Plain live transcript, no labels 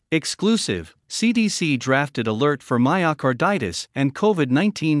Exclusive: CDC drafted alert for myocarditis and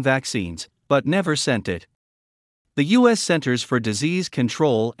COVID-19 vaccines, but never sent it. The U.S. Centers for Disease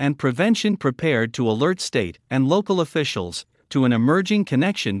Control and Prevention prepared to alert state and local officials to an emerging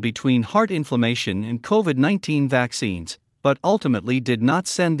connection between heart inflammation and COVID-19 vaccines, but ultimately did not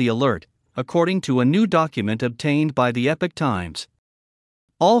send the alert, according to a new document obtained by the Epoch Times.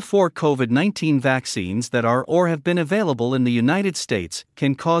 All 4 COVID-19 vaccines that are or have been available in the United States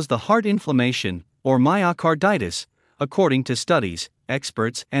can cause the heart inflammation, or myocarditis, according to studies,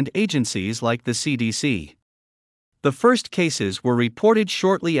 experts, and agencies like the CDC. The first cases were reported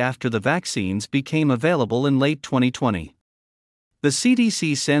shortly after the vaccines became available in late 2020. The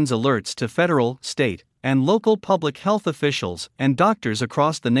CDC sends alerts to federal, state, and local public health officials and doctors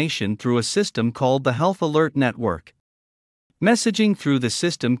across the nation through a system called the Health Alert Network. Messaging through the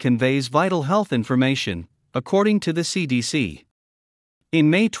system conveys vital health information, according to the CDC. In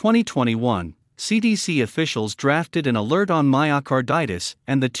May 2021, CDC officials drafted an alert on myocarditis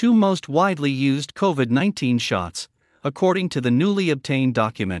and the 2 most widely used COVID-19 shots, according to the newly obtained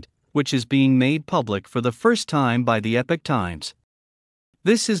document, which is being made public for the first time by the Epoch Times.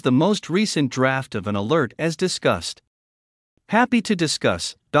 This is the most recent draft of an alert as discussed. Happy to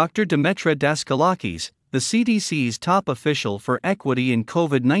discuss, Dr. Demetra Daskalakis, the CDC's top official for equity in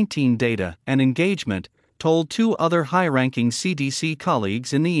COVID-19 data and engagement, told 2 other high-ranking CDC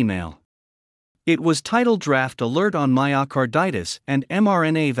colleagues in the email. It was titled Draft Alert on Myocarditis and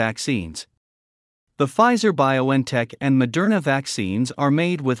mRNA Vaccines. The Pfizer-BioNTech and Moderna vaccines are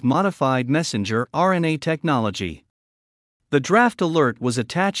made with modified messenger RNA technology. The draft alert was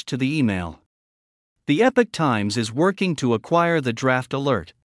attached to the email. The Epoch Times is working to acquire the draft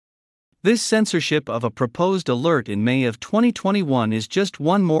alert. This censorship of a proposed alert in May of 2021 is just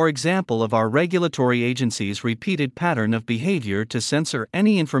one more example of our regulatory agency's repeated pattern of behavior to censor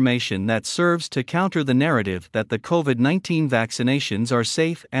any information that serves to counter the narrative that the COVID-19 vaccinations are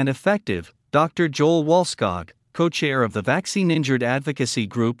safe and effective, Dr. Joel Wallskog, co-chair of the vaccine-injured advocacy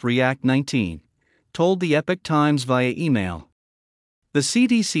group React 19, told the Epoch Times via email. The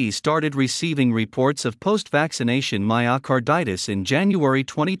CDC started receiving reports of post-vaccination myocarditis in January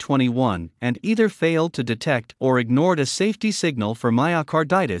 2021 and either failed to detect or ignored a safety signal for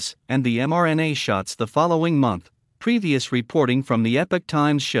myocarditis and the mRNA shots the following month, previous reporting from the Epoch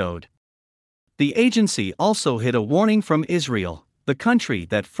Times showed. The agency also hit a warning from Israel, the country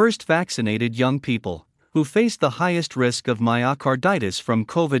that first vaccinated young people, who faced the highest risk of myocarditis from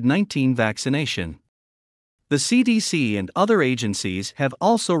COVID-19 vaccination. The CDC and other agencies have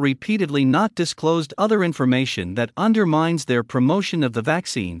also repeatedly not disclosed other information that undermines their promotion of the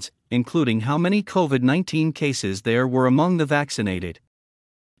vaccines, including how many COVID-19 cases there were among the vaccinated.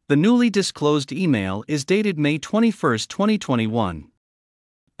 The newly disclosed email is dated May 21, 2021.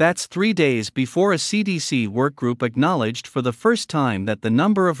 That's 3 days before a CDC workgroup acknowledged for the first time that the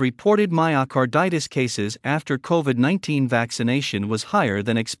number of reported myocarditis cases after COVID-19 vaccination was higher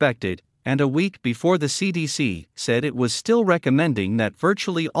than expected, and a week before the CDC said it was still recommending that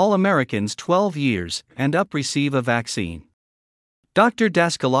virtually all Americans 12 years and up receive a vaccine. Dr.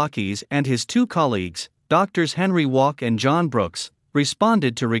 Daskalakis and his 2 colleagues, Drs. Henry Walk and John Brooks,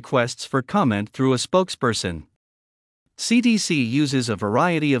 responded to requests for comment through a spokesperson. CDC uses a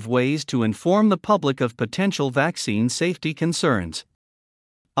variety of ways to inform the public of potential vaccine safety concerns.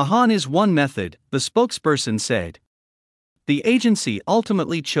 AHAN is one method, the spokesperson said. The agency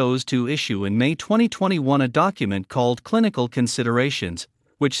ultimately chose to issue in May 2021 a document called Clinical Considerations,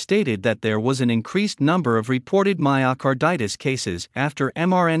 which stated that there was an increased number of reported myocarditis cases after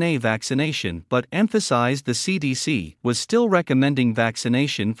mRNA vaccination but emphasized the CDC was still recommending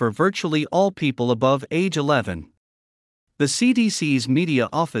vaccination for virtually all people above age 11. The CDC's media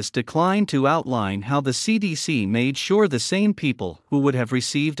office declined to outline how the CDC made sure the same people who would have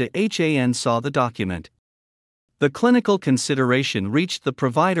received a HAN saw the document. The clinical consideration reached the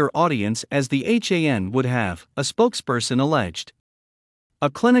provider audience as the HAN would have, a spokesperson alleged.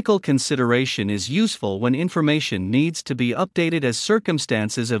 A clinical consideration is useful when information needs to be updated as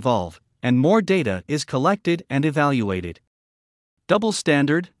circumstances evolve, and more data is collected and evaluated. Double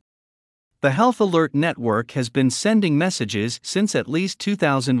standard? The Health Alert Network has been sending messages since at least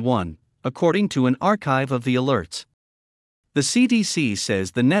 2001, according to an archive of the alerts. The CDC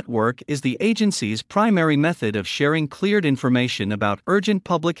says the network is the agency's primary method of sharing cleared information about urgent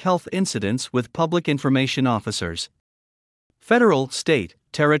public health incidents with public information officers, federal, state,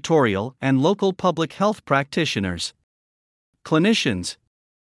 territorial, and local public health practitioners, clinicians,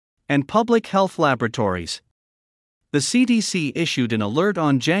 and public health laboratories. The CDC issued an alert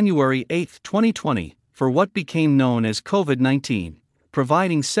on January 8, 2020, for what became known as COVID-19,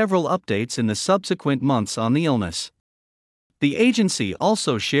 providing several updates in the subsequent months on the illness. The agency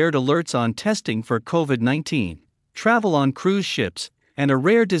also shared alerts on testing for COVID-19, travel on cruise ships, and a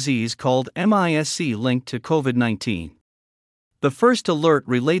rare disease called MIS-C linked to COVID-19. The first alert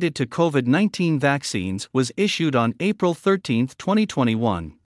related to COVID-19 vaccines was issued on April 13,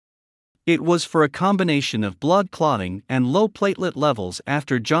 2021. It was for a combination of blood clotting and low platelet levels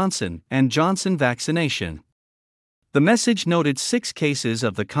after Johnson & Johnson vaccination. The message noted 6 cases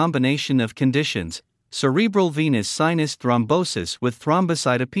of the combination of conditions, cerebral venous sinus thrombosis with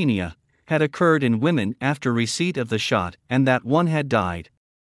thrombocytopenia, had occurred in women after receipt of the shot and that one had died.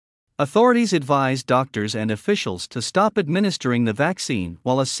 Authorities advised doctors and officials to stop administering the vaccine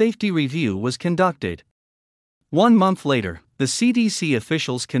while a safety review was conducted. 1 month later, the CDC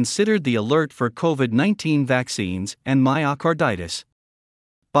officials considered the alert for COVID-19 vaccines and myocarditis.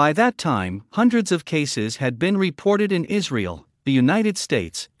 By that time, hundreds of cases had been reported in Israel, the United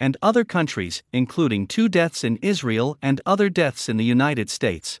States, and other countries, including 2 deaths in Israel and other deaths in the United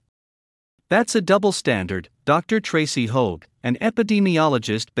States. That's a double standard, Dr. Tracy Hogue, an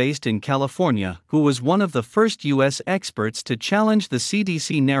epidemiologist based in California who was one of the first U.S. experts to challenge the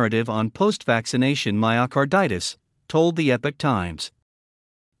CDC narrative on post-vaccination myocarditis, told the Epoch Times.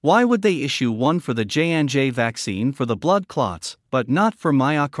 Why would they issue one for the J&J vaccine for the blood clots, but not for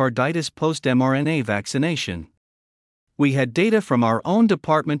myocarditis post-mRNA vaccination? We had data from our own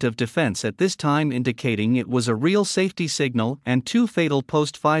Department of Defense at this time indicating it was a real safety signal, and 2 fatal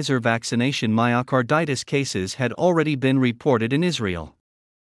post-Pfizer vaccination myocarditis cases had already been reported in Israel.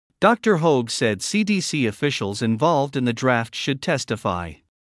 Dr. Hogue said CDC officials involved in the draft should testify.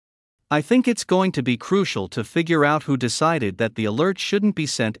 I think it's going to be crucial to figure out who decided that the alert shouldn't be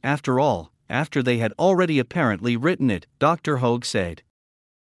sent after all, after they had already apparently written it, Dr. Hogue said.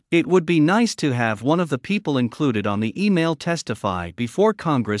 It would be nice to have one of the people included on the email testify before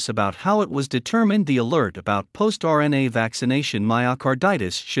Congress about how it was determined the alert about post-RNA vaccination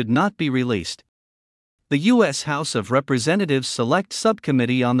myocarditis should not be released. The U.S. House of Representatives Select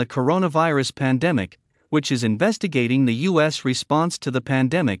Subcommittee on the Coronavirus Pandemic, which is investigating the U.S. response to the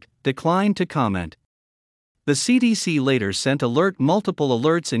pandemic, declined to comment. The CDC later sent multiple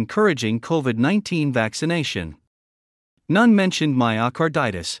alerts encouraging COVID-19 vaccination. None mentioned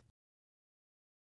myocarditis.